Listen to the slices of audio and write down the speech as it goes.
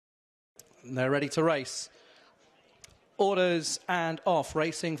They're ready to race. Orders and off,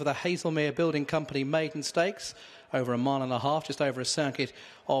 racing for the Haslemere Building Company Maiden Stakes. Over a mile and a half, just over a circuit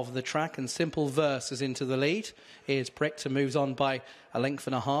of the track, and Simple Verse is into the lead. Here's Pricked and moves on by a length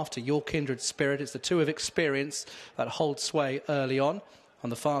and a half to Your Kindred Spirit. It's the two of experience that hold sway early on. On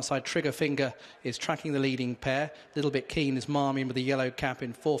the far side, Trigger Finger is tracking the leading pair. A little bit keen is Marmion with the yellow cap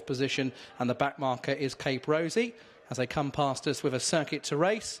in fourth position, and the back marker is Cape Rosie as they come past us with a circuit to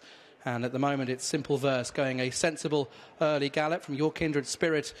race. And at the moment, it's Simple Verse going a sensible early gallop from Your Kindred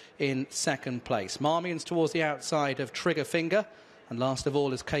Spirit in second place. Marmion's towards the outside of Trigger Finger. And last of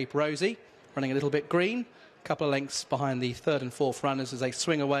all is Cape Rosie, running a little bit green. A couple of lengths behind the third and fourth runners as they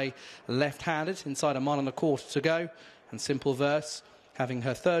swing away left-handed. Inside a mile and a quarter to go. And Simple Verse having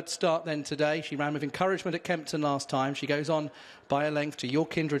her third start then today. She ran with encouragement at Kempton last time. She goes on by a length to Your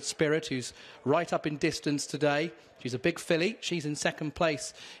Kindred Spirit, who's right up in distance today. She's a big filly. She's in second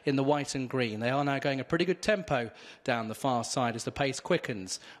place in the white and green. They are now going a pretty good tempo down the far side as the pace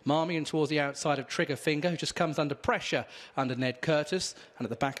quickens. Marmion towards the outside of Trigger Finger, who just comes under pressure under Ned Curtis. And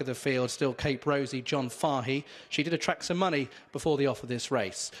at the back of the field, still Cape Rosie, John Fahey. She did attract some money before the off of this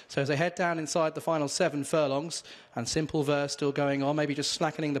race. So as they head down inside the final 7 furlongs, and Simple Verse still going on, maybe just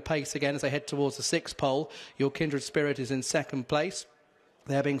slackening the pace again as they head towards the 6th pole. Your Kindred Spirit is in second place.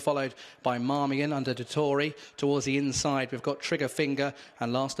 They're being followed by Marmion under Dettori. Towards the inside, we've got Trigger Finger.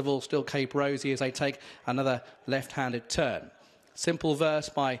 And last of all, still Cape Rosie as they take another left-handed turn. Simple Verse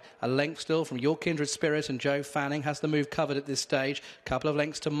by a length still from Your Kindred Spirit, and Joe Fanning has the move covered at this stage. Couple of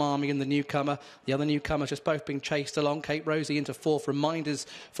lengths to Marmion, the newcomer. The other newcomers just both being chased along. Cape Rosie into fourth. Reminders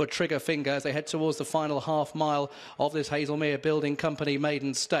for Trigger Finger as they head towards the final half mile of this Haslemere Building Company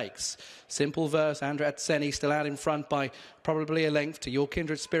Maiden Stakes. Simple Verse, Andrea Atseni still out in front by probably a length to Your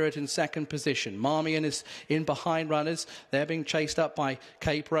Kindred Spirit in second position. Marmion is in behind runners. They're being chased up by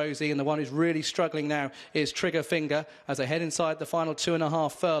Cape Rosie, and the one who's really struggling now is Trigger Finger as they head inside the final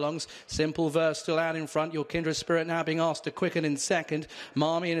 2.5 furlongs. Simple Verse still out in front. Your Kindred Spirit now being asked to quicken in second.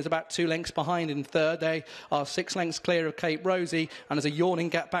 Marmion is about 2 lengths behind in third. They are 6 lengths clear of Cape Rosie, and there's a yawning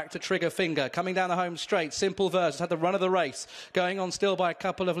gap back to Trigger Finger. Coming down the home straight, Simple Verse has had the run of the race, going on still by a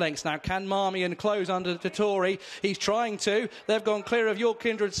couple of lengths. Now, can Marmion close under Dettori? He's trying to. They've gone clear of Your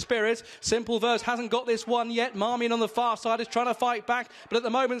Kindred Spirit. Simple Verse hasn't got this one yet. Marmion on the far side is trying to fight back, but at the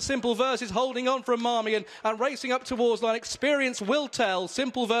moment Simple Verse is holding on from Marmion and racing up towards line. Experience will tell.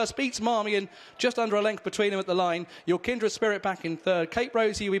 Simple Verse beats Marmion just under a length between them at the line. Your Kindred Spirit back in third. Cape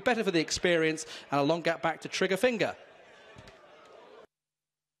Rosie will be better for the experience, and a long gap back to Trigger Finger.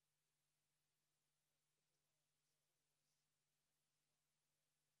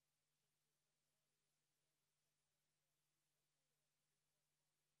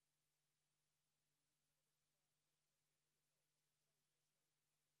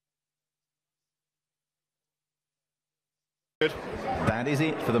 That is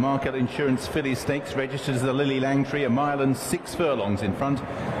it for the Markel Insurance Filly Stakes, registered as the Lillie Langtry, 1 mile and 6 furlongs in front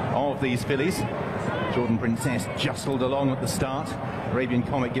of these fillies. Jordan Princess jostled along at the start. Arabian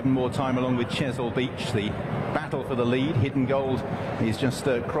Comet given more time along with Chesil Beach. The battle for the lead. Hidden Gold is just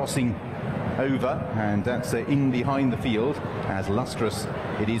crossing over, and that's in behind the field as Lustrous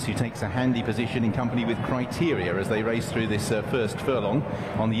it is who takes a handy position in company with Criteria as they race through this first furlong.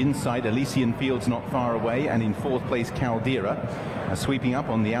 On the inside, Elysian Fields not far away, and in fourth place Caldera. Sweeping up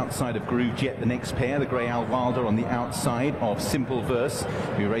on the outside of Groove Jet, the next pair, the Grey Al Wilder on the outside of Simple Verse,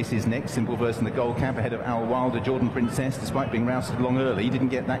 who races next. Simple Verse in the gold cap ahead of Al Wilder. Jordan Princess, despite being rousted along early, didn't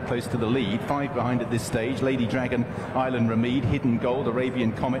get that close to the lead. 5 behind at this stage. Lady Dragon, Island Ramid, Hidden Gold,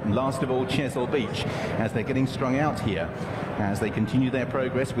 Arabian Comet, and last of all Chesil Beach, as they're getting strung out here as they continue their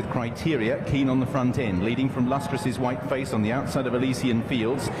progress with Criteria keen on the front end, leading from Lustrous's White Face on the outside of Elysian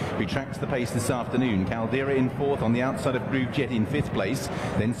Fields, who tracks the pace this afternoon. Caldera in fourth on the outside of Groove Jet in 5th place,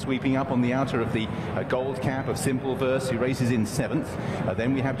 then sweeping up on the outer of the gold cap of Simple Verse, who races in 7th.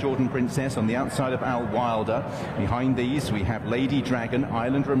 Then we have Jordan Princess on the outside of Al Wilder. Behind these we have Lady Dragon,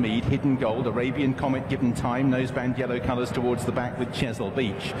 Island Ramid, Hidden Gold, Arabian Comet given time, noseband yellow colours towards the back with Chesil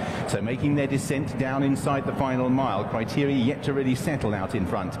Beach. So making their descent down inside the final mile. Criteria yet to really settle out in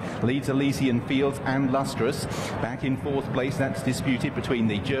front. Leads Elysian Fields and Lustrous. Back in 4th place, that's disputed between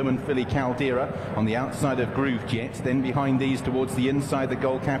the German filly Caldera on the outside of Groove Jet. Then behind these towards the inside, the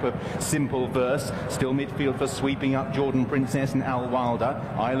gold cap of Simple Verse. Still midfield for sweeping up Jordan Princess and Al Wilder.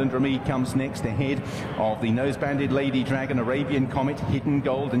 Island Ramid comes next ahead of the nose-banded Lady Dragon, Arabian Comet, Hidden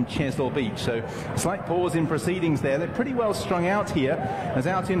Gold and Chesil Beach. So slight pause in proceedings there. They're pretty well strung out here, as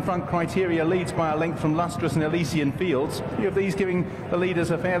out in front Criteria leads by a length from Lustrous and Elysian Fields. few of these giving the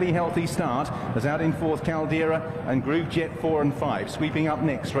leaders a fairly healthy start, as out in fourth Caldera and Groove Jet 4 and 5. Sweeping up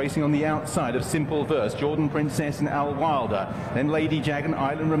next, racing on the outside of Simple Verse, Jordan Princess and Al Wilder. Then Lady Jagan,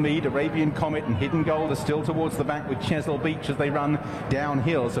 Island Ramid, Arabian Comet and Hidden Gold are still towards the back with Chesil Beach as they run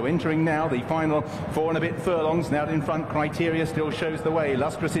downhill. So entering now the final 4 and a bit furlongs. Now in front, Criteria still shows the way.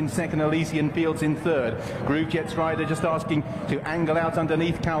 Lustrous in second, Elysian Fields in third. Groove Jet's rider just asking to angle out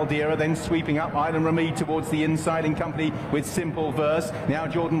underneath Caldera, then sweeping up Island Ramid towards the inside in company with Simple Verse. Now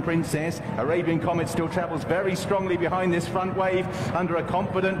Jordan Princess. Arabian Comet still travels very strongly behind this front wave under a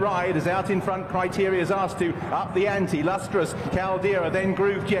confident ride, as out in front Criteria is asked to up the ante. Lustrous, Caldera, then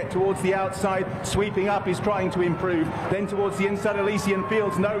Groove Jet towards the outside. Sweeping up is trying to improve. Then towards the inside, Elysian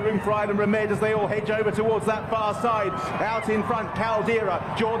Fields. No room for Island Ramid as they all hedge over towards that far side. Out in front,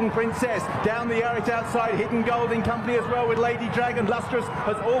 Caldera, Jordan Princess. Down the Arret outside, Hidden Gold in company as well with Lady Dragon. Lustrous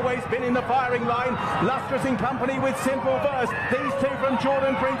has always been in the firing line. Lustrous in company with Simple Verse. These two from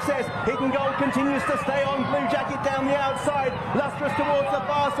Jordan Princess. Hidden Gold continues to stay on. Blue Jacket down the outside. Lustrous towards the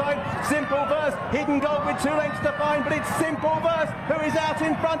far side. Simple Verse. Hidden Gold with 2 lengths to find, but it's Simple Verse who is out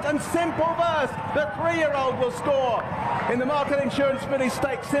in front, and Simple Verse, the 3-year-old, will score. In the Market Insurance Filly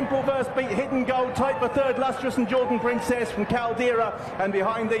Stakes, Simple Verse beat Hidden Gold, tight for third, Lustrous and Jordan Princess from Caldera, and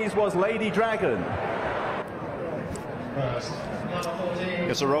behind these was Lady Dragon.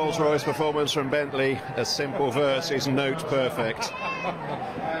 It's a Rolls-Royce performance from Bentley, as Simple Verse is note perfect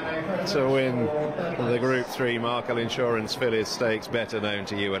to win the Group 3 Markel Insurance Fillies Stakes, better known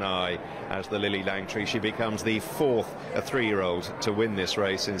to you and I as the Lillie Langtry. She becomes the 4th 3-year-old to win this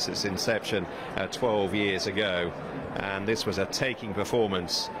race since its inception 12 years ago, and this was a taking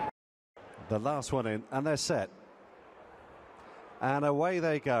performance. The last one in, and they're set, and away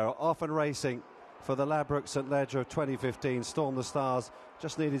they go, off and racing for the Ladbroke St Ledger of 2015. Storm the Stars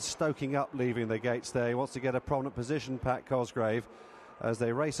just needed stoking up leaving the gates there. He wants to get a prominent position, Pat Cosgrave, as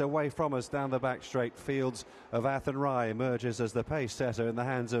they race away from us down the back straight. Fields of Athenry emerges as the pace setter in the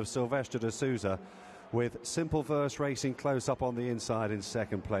hands of Silvestre de Souza, with Simple Verse racing close up on the inside in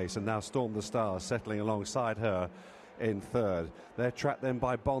second place, and now Storm the Stars settling alongside her in third. They're trapped then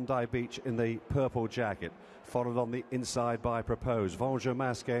by Bondi Beach in the purple jacket, followed on the inside by Propose. Vengeur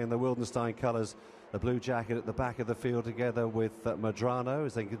Masqué in the Wildenstein colours, the blue jacket at the back of the field together with Medrano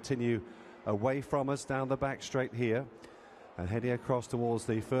as they continue away from us down the back straight here, and heading across towards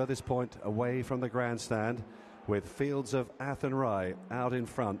the furthest point away from the grandstand, with Fields of Athenry out in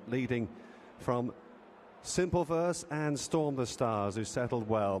front, leading from Simple Verse and Storm the Stars, who settled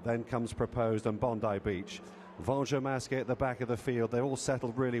well. Then comes Proposed and Bondi Beach. Vengeur Masqué at the back of the field. They're all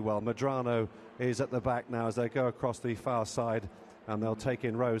settled really well. Medrano is at the back now as they go across the far side, and they'll take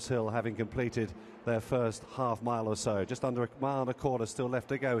in Rose Hill, having completed their first half mile or so. Just under a mile and a quarter still left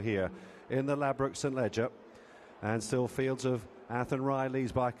to go here in the Ladbroke St Ledger. And still Fields of Athenry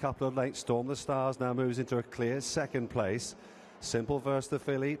leads by a couple of lengths. Storm the Stars now moves into a clear second place. Simple Verse the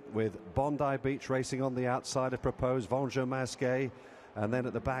filly, with Bondi Beach racing on the outside of Proposed, Vengeur Masqué. And then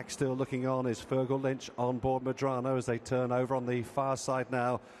at the back, still looking on, is Fergal Lynch on board Medrano as they turn over on the far side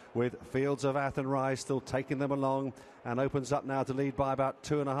now, with Fields of Athenry still taking them along, and opens up now to lead by about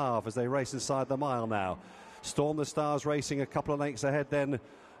 2.5 as they race inside the mile now. Storm the Stars racing a couple of lengths ahead then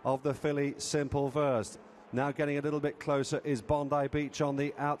of the filly Simple Verse. Now getting a little bit closer is Bondi Beach on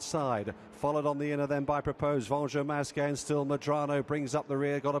the outside, followed on the inner then by Proposed, Vengeur Masqué, and still Medrano brings up the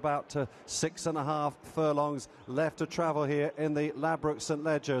rear. Got about 6.5 furlongs left to travel here in the Ladbroke St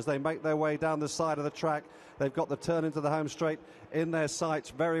Ledger as they make their way down the side of the track. They've got the turn into the home straight in their sights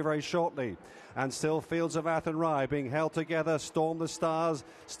very, very shortly. And still Fields of Athenry being held together. Storm the Stars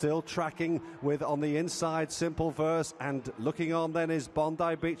still tracking with on the inside Simple Verse, and looking on then is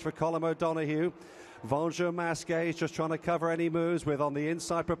Bondi Beach for Colin O'Donoghue. Vengeur Masqué is just trying to cover any moves, with on the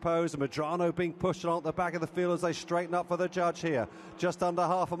inside Proposed, and Medrano being pushed on at the back of the field as they straighten up for the judge here. Just under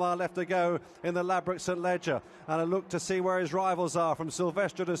half a mile left to go in the Ladbroke St Ledger, and a look to see where his rivals are from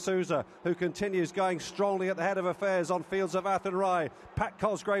Silvestre de Souza, who continues going strongly at the head of affairs on Fields of Athenry. Pat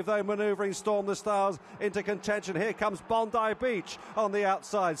Cosgrave though manoeuvring Storm the Stars into contention. Here comes Bondi Beach on the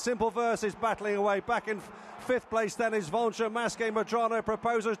outside. Simple Verse is battling away. Back in fifth place then is Vengeur Masqué. Medrano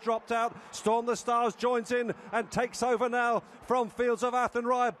Proposers dropped out. Storm the Stars joins in and takes over now from Fields of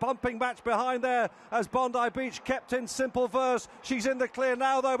Athenry. A bumping match behind there as Bondi Beach kept in Simple Verse. She's in the clear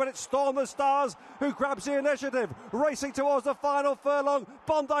now though, but it's Storm the Stars who grabs the initiative, racing towards the final furlong.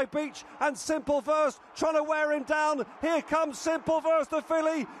 Bondi Beach and Simple Verse trying to wear him down. Here comes Simple Verse the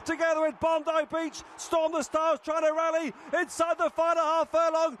filly together with Bondi Beach. Storm the Stars trying to rally inside the final half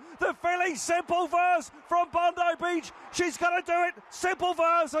furlong. The filly Simple Verse from Bondi Beach, she's going to do it. Simple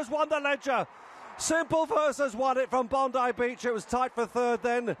Verse has won the Ledger. Simple Verse has won it from Bondi Beach. It was tight for third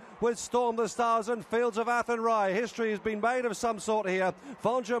then with Storm the Stars and Fields of Athenry. History has been made of some sort here.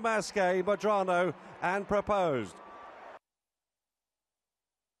 Vonja Masquet, Madrano and Proposed.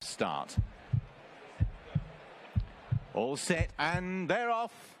 Start. All set and they're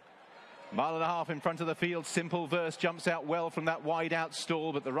off. Mile and a half in front of the field. Simple Verse jumps out well from that wide out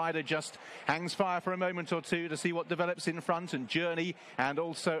stall, but the rider just hangs fire for a moment or two to see what develops in front, and Journey and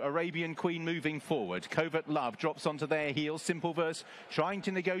also Arabian Queen moving forward. Covert Love drops onto their heels. Simple Verse trying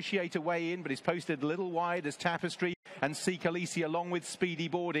to negotiate a way in, but is posted a little wide as Tapestry and C. Khaleesi along with Speedy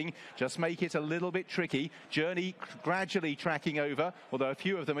Boarding just make it a little bit tricky. Journey gradually tracking over, although a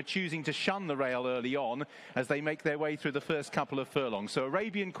few of them are choosing to shun the rail early on as they make their way through the first couple of furlongs. So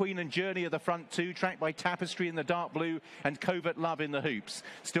Arabian Queen and Journey are the front two, tracked by Tapestry in the dark blue and Covert Love in the hoops.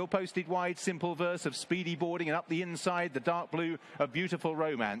 Still posted wide, Simple Verse of Speedy Boarding, and up the inside, the dark blue of Beautiful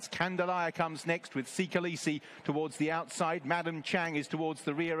Romance. Candelier comes next with C. Khaleesi towards the outside. Madam Chang is towards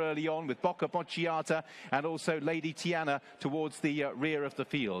the rear early on with Bocca Bocciata and also Lady Tiana towards the rear of the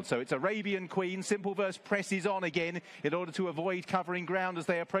field. So it's Arabian Queen. Simple Verse presses on again in order to avoid covering ground as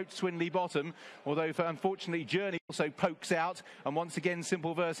they approach Swinley Bottom, although unfortunately Journey also pokes out, and once again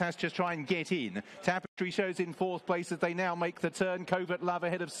Simple Verse has to try and get in. Tapestry shows in fourth place as they now make the turn. Covert Love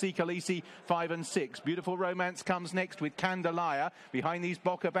ahead of C. Khaleesi, 5 and 6. Beautiful Romance comes next with Candelier. Behind these,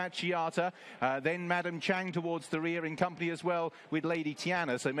 Bocca Bocciata. Then Madam Chang towards the rear in company as well with Lady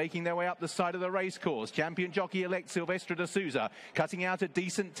Tiana. So making their way up the side of the racecourse. Champion jockey-elect Silvestre de Souza cutting out a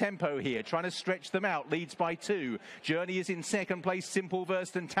decent tempo here, trying to stretch them out. Leads by 2. Journey is in second place. Simple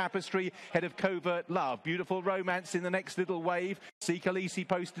Verse and Tapestry ahead of Covert Love. Beautiful Romance in the next little wave. C. Khaleesi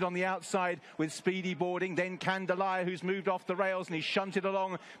posted on the outside with Speedy Boarding. Then Candelier, who's moved off the rails and is shunted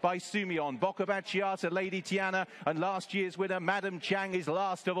along by Sumion. Bocca Bocciata, Lady Tiana, and last year's winner Madam Chang is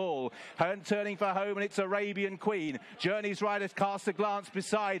last of all. Turning for home, and it's Arabian Queen. Journey's riders cast a glance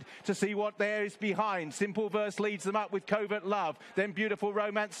beside to see what there is behind. Simple Verse leads them up with Covert Love. Then Beautiful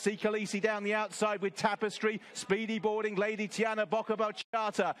Romance, C. Khaleesi down the outside with Tapestry. Speedy Boarding, Lady Tiana, Bocca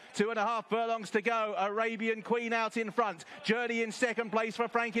Bocciata. 2.5 furlongs to go. Arabian Queen out in front. Journey in second place for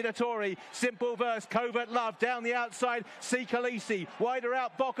Frankie Dettori. Simple Verse, Covert Love down the outside. C. Khaleesi wider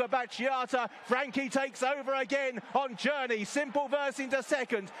out, Bocca Bocciata. Frankie takes over again on Journey. Simple Verse into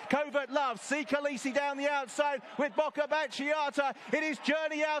second. Covert Love, C. Khaleesi down the outside with Bocca Bocciata. It is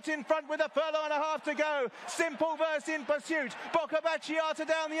Journey out in front with a furlong and a half to go. Simple Verse in pursuit. Bocca Bocciata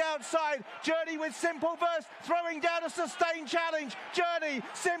down the outside. Journey with Simple Verse throwing down a sustained challenge. Journey,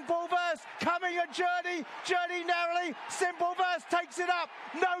 Simple Verse coming at Journey. Journey narrowly. Simple Verse takes it up.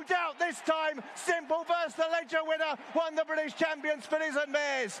 No doubt this time. Simple Verse, the Ledger winner, won the British Champions Fillies and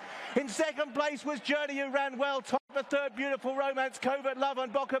Mares. In second place was Journey, who ran well. Top for third, Beautiful Romance, Covert Love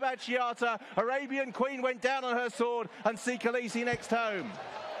and Bocca Bocciata. Arabian Queen went down on her sword, and C. Khaleesi next home.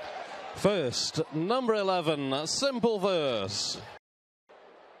 First, number 11, Simple Verse.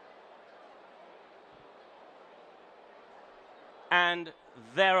 And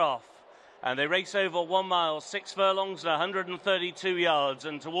they're off. And they race over 1 mile, 6 furlongs and 132 yards.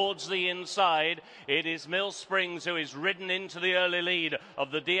 And towards the inside, it is Mill Springs who is ridden into the early lead of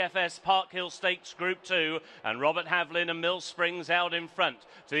the DFS Park Hill Stakes Group 2. And Robert Havlin and Mill Springs out in front.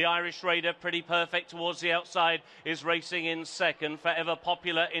 To the Irish Raider, Pretty Perfect towards the outside is racing in second. Forever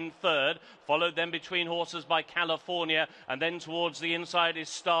Popular in third. Followed then between horses by California. And then towards the inside is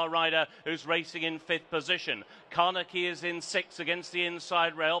Star Rider, who's racing in fifth position. Carnegie is in sixth against the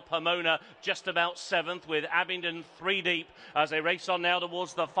inside rail. Pomona just about seventh, with Abingdon 3 deep as they race on now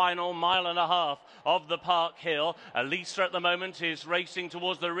towards the final mile and a half of the Park Hill. Elisa at the moment is racing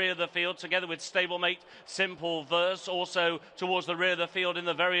towards the rear of the field together with stablemate Simple Verse. Also towards the rear of the field in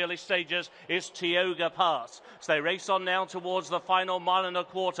the very early stages is Tioga Pass. So they race on now towards the final mile and a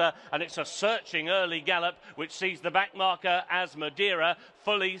quarter, and it's a searching early gallop which sees the back marker as Madeira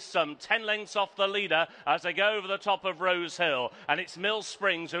fully some 10 lengths off the leader as they go over the top of Rose Hill. And it's Mill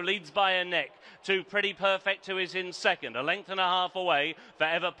Springs who leads by a neck to Pretty Perfect, who is in second. A length and a half away.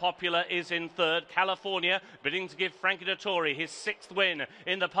 Forever Popular is in third. California, bidding to give Frankie Dettori his 6th win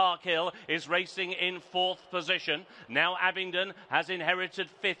in the Park Hill, is racing in 4th position. Now Abingdon has inherited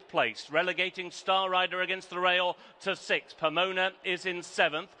 5th place, relegating Star Rider against the rail to 6th. Pomona is in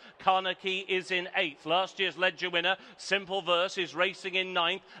 7th. Carnegie is in 8th. Last year's Ledger winner, Simple Verse, is racing in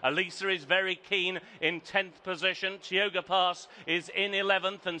 9th. Elisa is very keen in 10th position. Tioga Pass is in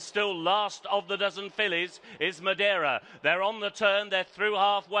 11th and still last of the dozen fillies is Madeira. They're on the turn, they're through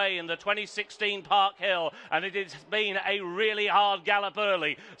halfway in the 2016 Park Hill, and it has been a really hard gallop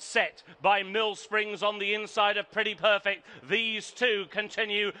early, set by Mill Springs on the inside of Pretty Perfect. These two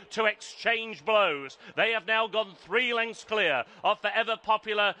continue to exchange blows. They have now gone 3 lengths clear of Forever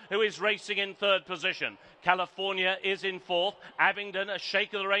Popular, who is racing in 3rd position. California is in 4th. Abingdon, a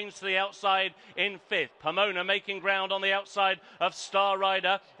shake of the reins to the outside, in 5th. Pomona making ground on the outside of Star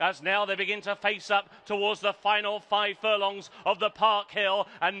Rider, as now they begin to face up towards the final 5 furlongs of the Park Hill,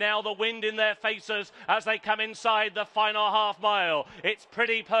 and now the wind in their faces as they come inside the final half mile. It's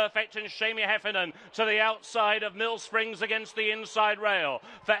Pretty Perfect and Shamie Heffernan to the outside of Mill Springs against the inside rail.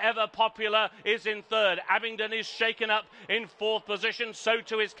 Forever Popular is in 3rd. Abingdon is shaken up in 4th position, so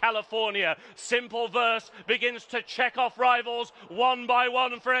too is California. Simple Verse begins to check off rivals one by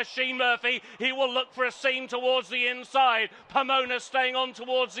one for Sheen Murphy. He will look for a seam towards the inside. Pomona staying on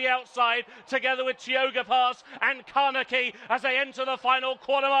towards the outside, together with Tioga Pass and Carnegie as they enter the final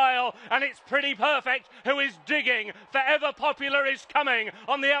quarter mile. And it's Pretty Perfect who is digging. Forever Popular is coming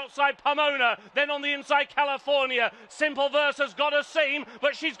on the outside. Pomona, then on the inside California. Simple Verse has got a seam,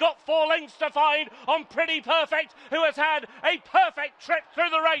 but she's got 4 lengths to find on Pretty Perfect, who has had a perfect trip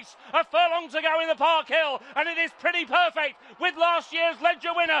through the race. A furlong to go in the Park Hill. And it is Pretty Perfect with last year's Ledger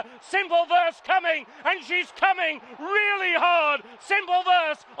winner Simple Verse coming, and she's coming really hard. Simple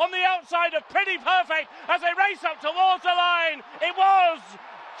Verse on the outside of Pretty Perfect as they race up towards the line. It was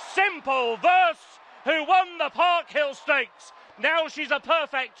Simple Verse who won the Park Hill Stakes. Now she's a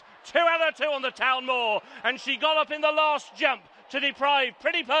perfect 2 out of 2 on the Town Moor, and she got up in the last jump to deprive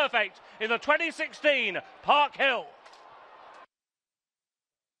Pretty Perfect in the 2016 Park Hill.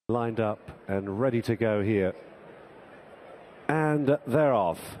 Lined up and ready to go here, and they're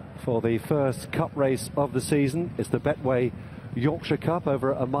off for the first cup race of the season. It's the Betway Yorkshire Cup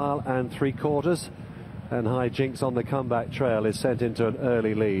over 1 3/4 miles, and High Jinks on the comeback trail is sent into an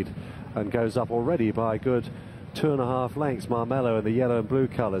early lead and goes up already by a good 2.5 lengths. Marmello in the yellow and blue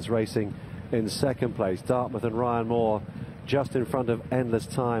colours racing in 2nd place. Dartmouth and Ryan Moore just in front of Endless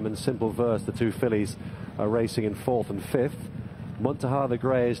Time and Simple Verse. The 2 fillies are racing in 4th and 5th. Muntaha the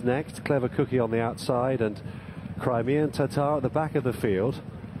Grey is next, Clever Cookie on the outside, and Crimean Tatar at the back of the field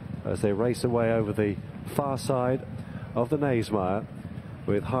as they race away over the far side of the Naysmire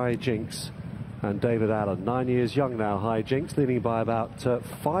with High Jinks and David Allen. 9 years young now, High Jinks, leading by about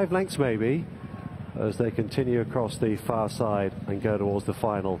 5 lengths maybe as they continue across the far side and go towards the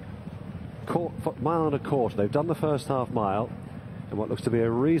final 1.25 miles. They've done the first half mile in what looks to be a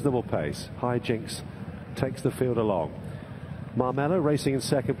reasonable pace. High Jinks takes the field along. Marmello racing in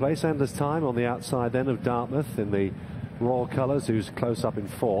 2nd place. Endless Time on the outside then of Dartmouth in the Royal colours, who's close up in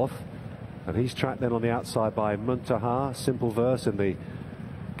 4th, and he's tracked then on the outside by Muntaha. Simple Verse in the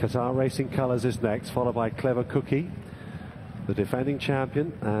Qatar Racing colours is next, followed by Clever Cookie, the defending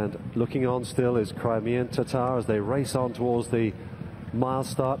champion, and looking on still is Crimean Tatar as they race on towards the mile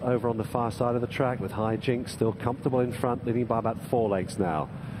start over on the far side of the track, with High Jinks still comfortable in front, leading by about 4 lengths now.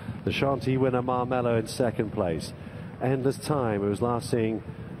 The Shanty winner Marmello in 2nd place. Endless Time, who was last seen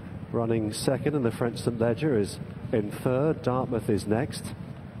running 2nd in the French St Ledger, is in 3rd. Dartmouth is next.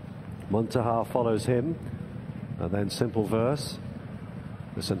 Muntaha follows him, and then Simple Verse,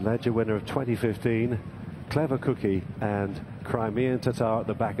 the St Ledger winner of 2015, Clever Cookie, and Crimean Tatar at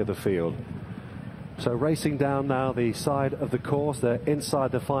the back of the field. So racing down now the side of the course, they're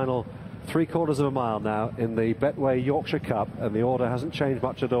inside the final 3/4 mile now in the Betway Yorkshire Cup, and the order hasn't changed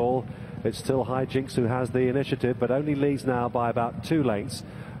much at all. It's still High Jinks who has the initiative, but only leads now by about 2 lengths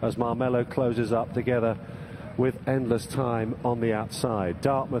as Marmello closes up together with Endless Time on the outside.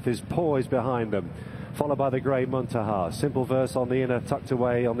 Dartmouth is poised behind them, followed by the grey Muntaha. Simple Verse on the inner, tucked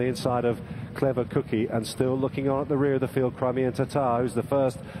away on the inside of Clever Cookie, and still looking on at the rear of the field, Crimean Tatar, who's the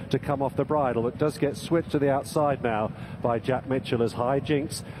first to come off the bridle, but does get switched to the outside now by Jack Mitchell as High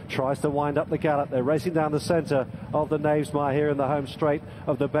Jinks tries to wind up the gallop. They're racing down the centre of the Knavesmire here in the home straight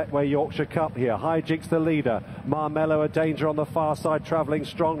of the Betway Yorkshire Cup here. High Jinks the leader, Marmello a danger on the far side, travelling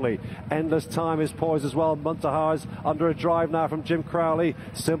strongly. Endless Time is poised as well. Muntaha is under a drive now from Jim Crowley.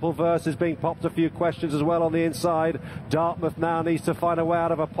 Simple Verse is being popped a few questions as well on the inside. Dartmouth now needs to find a way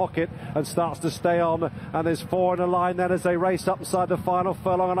out of a pocket and starts to stay on, and there's 4 in a line then as they race up inside the final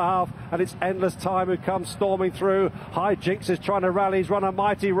furlong and a half, and it's Endless Time who comes storming through. High Jinks is trying to rally, he's run a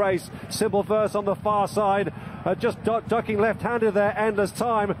mighty race. Simple Verse on the far side, just ducking left-handed there, Endless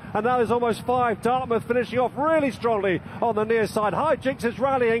Time, and now there's almost 5. Dartmouth finishing off really strongly on the near side. High Jinks is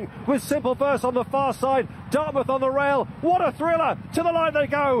rallying with Simple Verse on the far side. Dartmouth on the rail, what a thriller! To the line they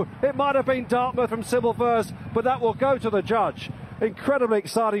go. It might have been Dartmouth from Simple Verse, but that will go to the judge. incredibly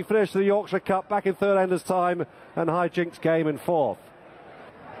exciting finish to the Yorkshire Cup back in third enders time, and High Jinks game in fourth.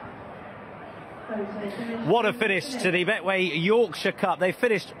 What a finish to the Betway Yorkshire Cup. They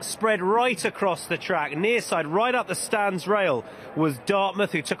finished spread right across the track. Near side, right up the stands rail, was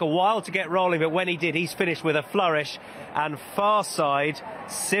Dartmouth, who took a while to get rolling, but when he did, he's finished with a flourish. And far side,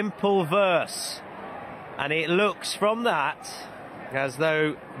 Simple Verse. And it looks from that as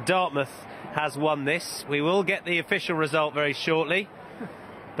though Dartmouth has won this. We will get the official result very shortly,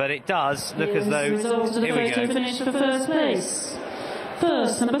 but it does look as though... Here we go. Finish for first place.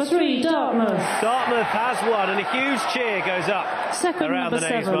 First, number 3, Dartmouth. Dartmouth has won, and a huge cheer goes up Second, around the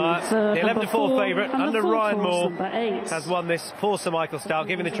nose mark. The 11-4 favourite under Ryan Moore has won this for Sir Michael Stoute,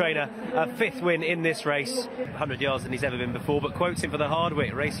 giving the trainer a 5th win in this race. 100 yards than he's ever been before, but quotes him for the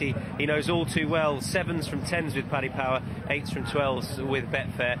Hardwick race he knows all too well. 7s from 10s with Paddy Power, 8s from 12s with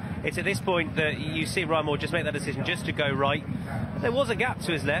Betfair. It's at this point that you see Ryan Moore just make that decision just to go right. There was a gap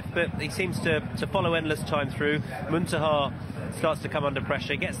to his left, but he seems to follow endless time through. Muntaha starts to come under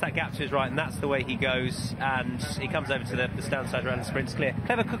pressure, gets that gap to his right, and that's the way he goes, and he comes over to the stand side round and sprints clear.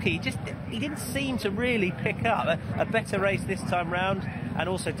 Clever Cookie, he didn't seem to really pick up a better race this time round, and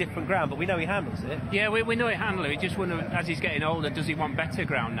also different ground, but we know he handles it. Yeah, we know he handles it. We just wonder, as he's getting older, does he want better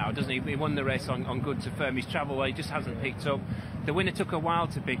ground now, doesn't he? He won the race on good to firm. His travel way just hasn't picked up. The winner took a while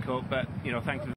to pick up, but, you know, thankfully